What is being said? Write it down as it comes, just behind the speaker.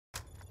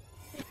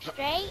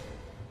Straight?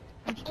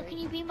 So can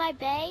you be my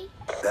bae?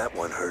 That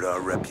one hurt our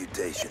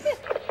reputation.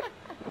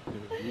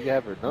 You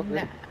have her number?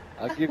 Nah.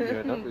 I'll give you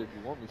her number if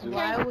you want me to.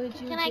 Why would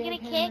you Can I get a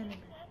give kick? him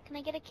Can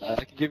I get a kick?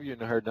 I can give you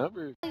her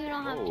number. You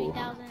don't have Whoa.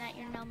 3,000 at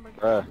your number.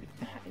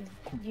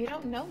 You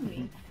don't know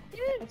me.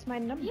 That's my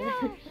number. Yeah.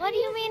 What do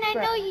you mean I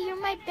know you?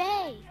 You're my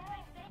bae.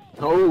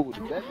 No,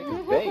 that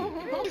nigga's bae.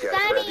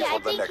 Sonny, I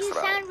think you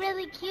sound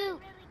really cute.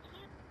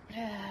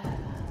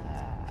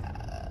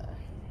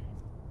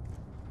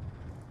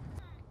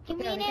 Give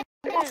me an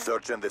answer.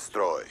 Search and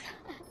destroy.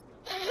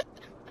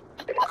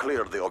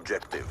 Clear the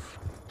objective.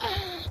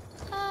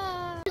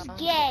 Who's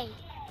gay?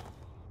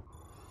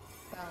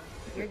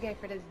 You're gay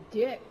for this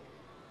dick.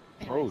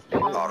 Oh,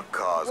 Our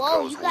cause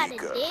Whoa, grows you got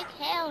weaker. a dick?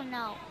 Hell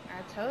no.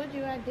 I told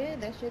you I did.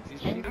 That shit's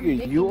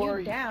Nigga, you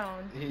are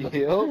down.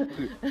 Yo,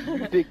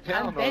 you dig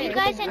down on You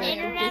guys an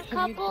internet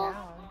couple?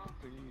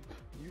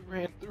 You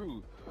ran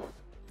through.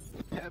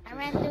 I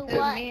ran through Who,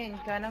 what? me and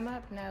gun him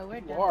up? No,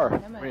 we're done. are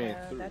Gun him up.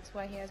 ran through. That's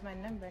why he has my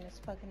number and his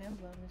fucking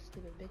emblem, you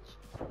stupid bitch.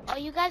 Oh,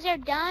 you guys are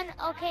done?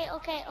 Okay.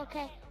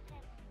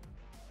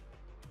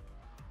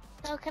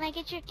 So can I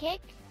get your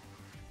kick?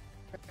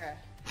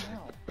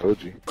 No.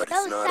 OG. But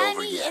No, it's not over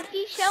Sonny, yet. if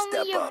you show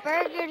Step me your up.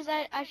 burgers,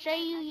 I'll show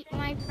you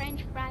my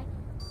french fry.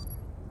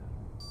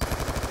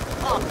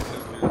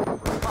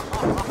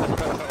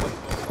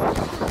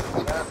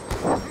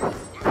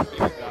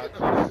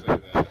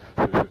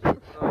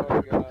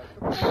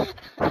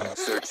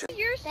 Search and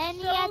You're Then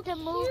so you had to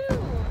move. cute.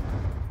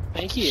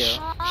 Thank you.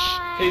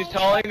 Hi. He's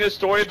telling the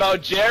story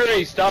about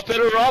Jerry. Stop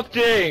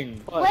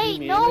interrupting. What, Wait, you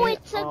mean no, it?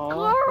 it's a Oh,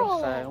 girl. I'm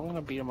sorry. I'm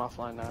gonna beat him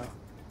offline now.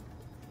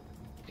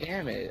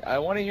 Damn it! I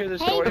want to hear the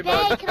Hey, story babe,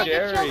 about can I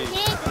get Jerry. your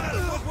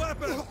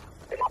kick?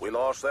 we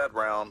lost that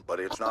round, but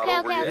it's not Okay,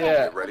 over okay, yet.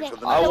 okay. Get ready for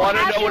the I next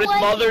wanna one. know what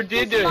his mother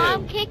did to his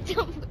mom him. Kicked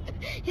him.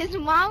 His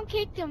mom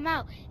kicked him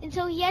out, and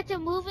so he had to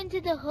move into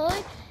the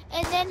hood.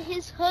 And then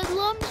his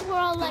hoodlums were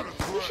all like,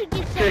 "You should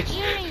get some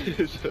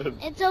earrings."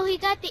 And so he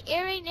got the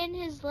earring in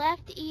his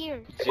left ear.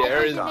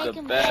 Jerry's To make the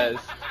him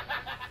best.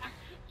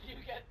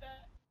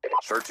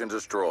 Search and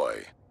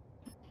destroy.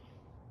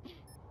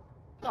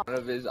 One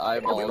of his We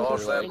eyeballs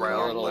lost are that like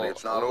round, a little, but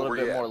it's not a little over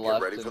bit yet. more Get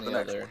left ready for than the the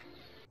next other.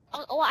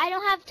 one. Oh, I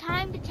don't have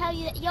time to tell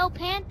you that. Yo,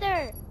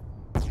 Panther,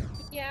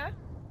 Yeah?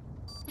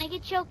 can I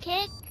get your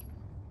kick?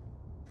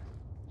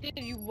 Did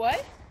you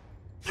what?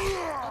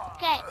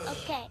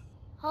 Okay.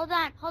 Hold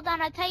on.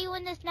 I'll tell you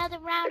when this another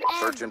round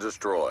ends. Search and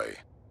destroy.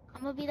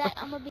 I'm gonna be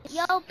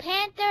Yo,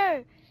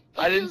 Panther.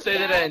 I didn't say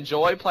that I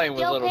enjoy playing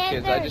with Yo, little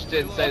kids. I Panther, just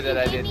didn't say if that you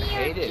I give didn't me your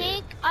hate it.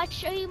 kick, I'll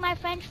show you my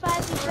French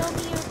fries. You show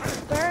me your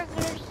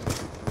burgers.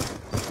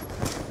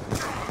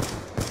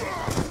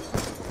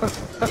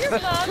 Your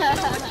mom know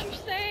what you're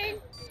saying?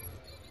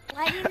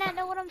 Why do you not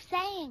know what I'm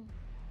saying?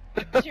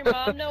 Does your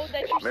mom know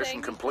that you're Mission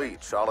saying?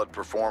 complete. Solid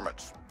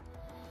performance.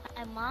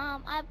 My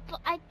mom.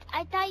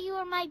 I thought you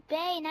were my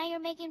bae. Now you're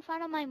making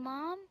fun of my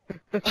mom.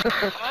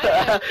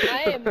 I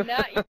am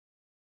not.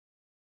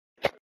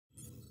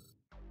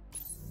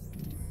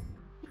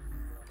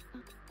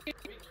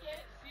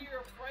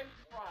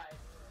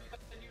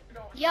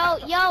 Yo,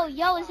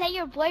 is that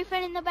your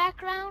boyfriend in the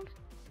background?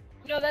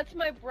 No, that's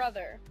my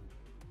brother.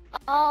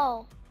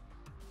 Oh.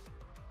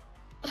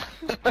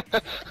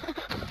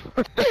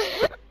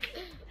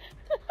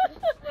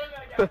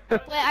 Wait,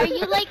 are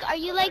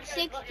you like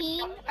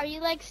 16? Are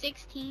you like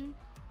 16?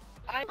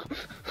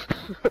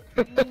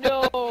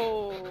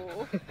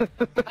 No.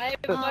 I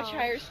have much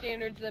higher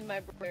standards than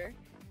my brother.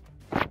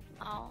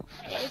 Oh.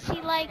 Is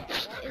he like,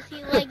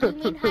 you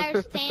mean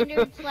higher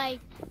standards, like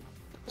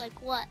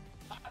what?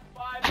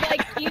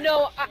 Like, you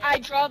know, I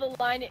draw the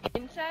line at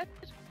incest.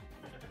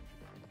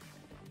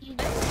 You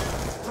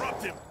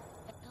Dropped him.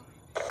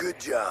 Good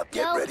job.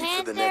 Get Yo, ready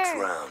Panther, for the next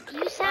round.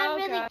 you sound Oh,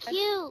 really God.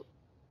 cute.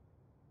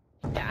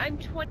 Yeah, I'm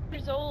 20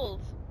 years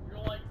old.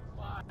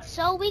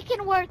 So we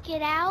can work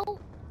it out.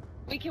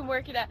 We can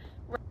work it out.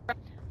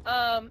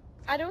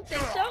 I don't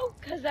think so,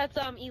 cause that's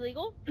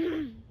illegal.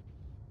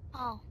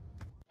 Oh.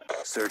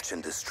 Search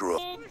and destroy.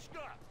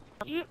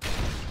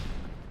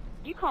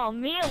 You call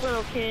me a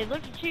little kid.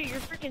 Look at you, you're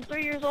freaking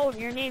 3 years old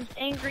and your name's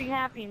Angry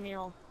Happy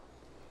Meal.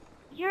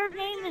 Your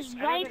name is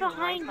right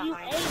behind you,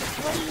 Ace.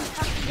 What are you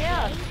talking about?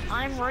 Yeah,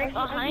 I'm right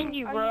behind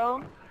you,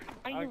 bro.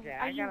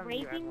 Are you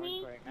raping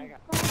me?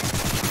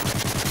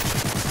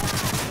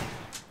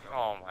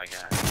 Oh my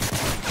god.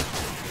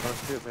 Oh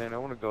shit, man, I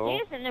wanna go. He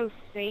doesn't know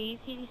FaZe.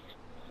 He's...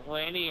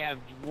 Laney has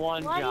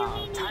one What job.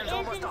 do you mean he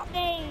isn't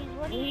FaZe?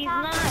 What are you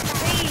talking about?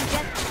 FaZe,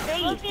 that's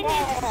FaZe. Look at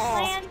his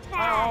clan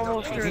tag.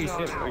 Look at his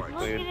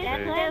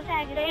clan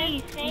tag. It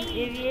says FaZe,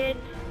 you idiot.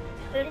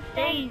 It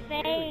says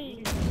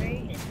FaZe.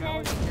 It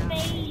says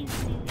FaZe.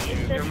 It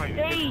says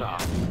FaZe.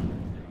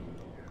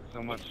 So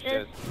much It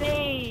says shit.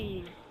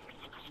 FaZe.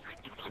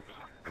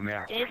 Come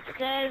here. It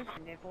says...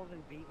 Nipples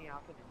and beat me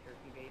off with the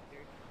turkey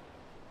baster.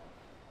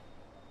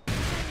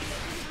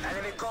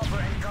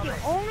 The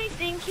only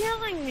thing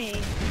killing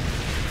me.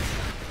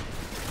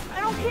 I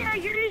don't care,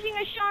 you're using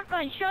a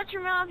shotgun. Shut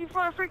your mouth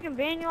before I freaking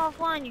ban you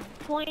offline, you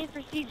plain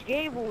prestige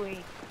gay boy.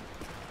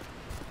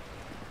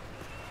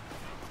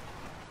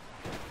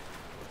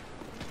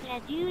 Yeah,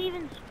 do you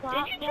even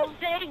squat? Did you just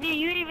say, do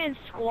you even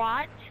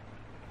squat?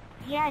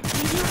 Yeah, do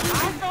you even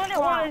I thought it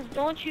squat?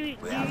 was, do you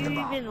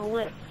even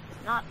lift,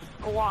 not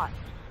squat.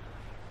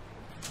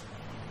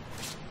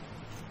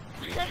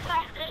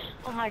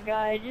 Oh my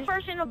god, this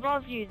person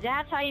above you,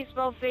 that's how you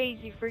spell FaZe,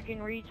 you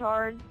freaking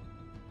retard.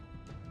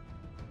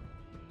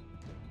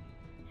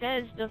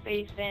 Says the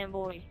FaZe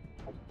FanBoy.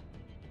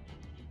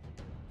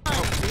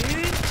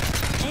 Dude,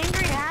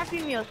 angry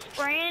Happy Meal,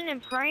 spraying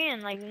and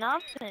praying like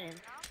nothing.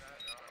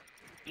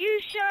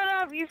 You shut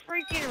up, you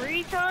freaking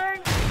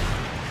retard.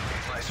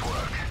 Nice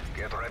work.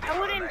 Get ready I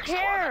wouldn't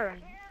care.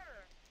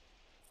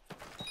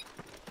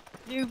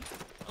 Noob.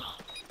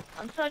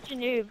 I'm such a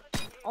noob.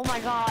 Oh my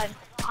god.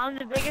 I'm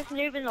the biggest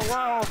noob in the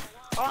world.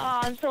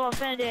 Oh, I'm so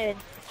offended.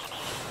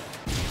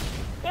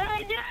 Yeah,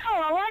 I know.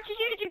 I want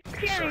you to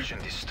carry. Search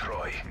and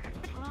destroy.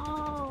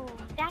 Oh,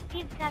 that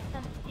kid's got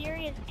some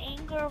serious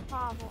anger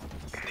problems.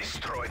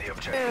 Destroy the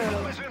objective.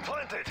 Bomb has been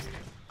planted.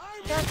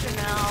 Shut your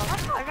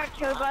mouth. I got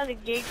killed by the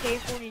gay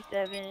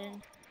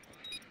K-47.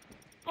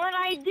 But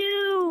I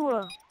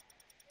do.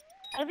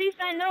 At least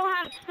I know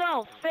how to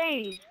spell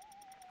FaZe.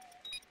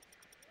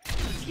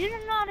 You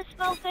don't know how to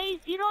spell FaZe.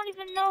 You don't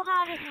even know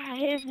how to.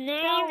 His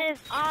name is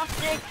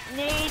Optic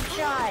Nade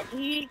Shot.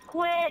 He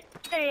quit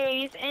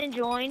FaZe and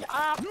joined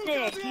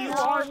Optic. You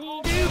are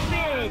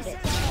stupid.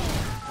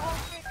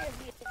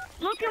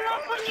 Look him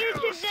up on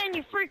YouTube then,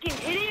 you freaking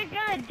idiot.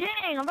 God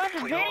dang, I'm about to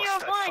ban you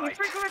offline. You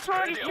freaking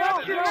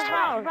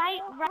retarded.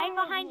 Right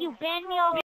behind you. Ban me over.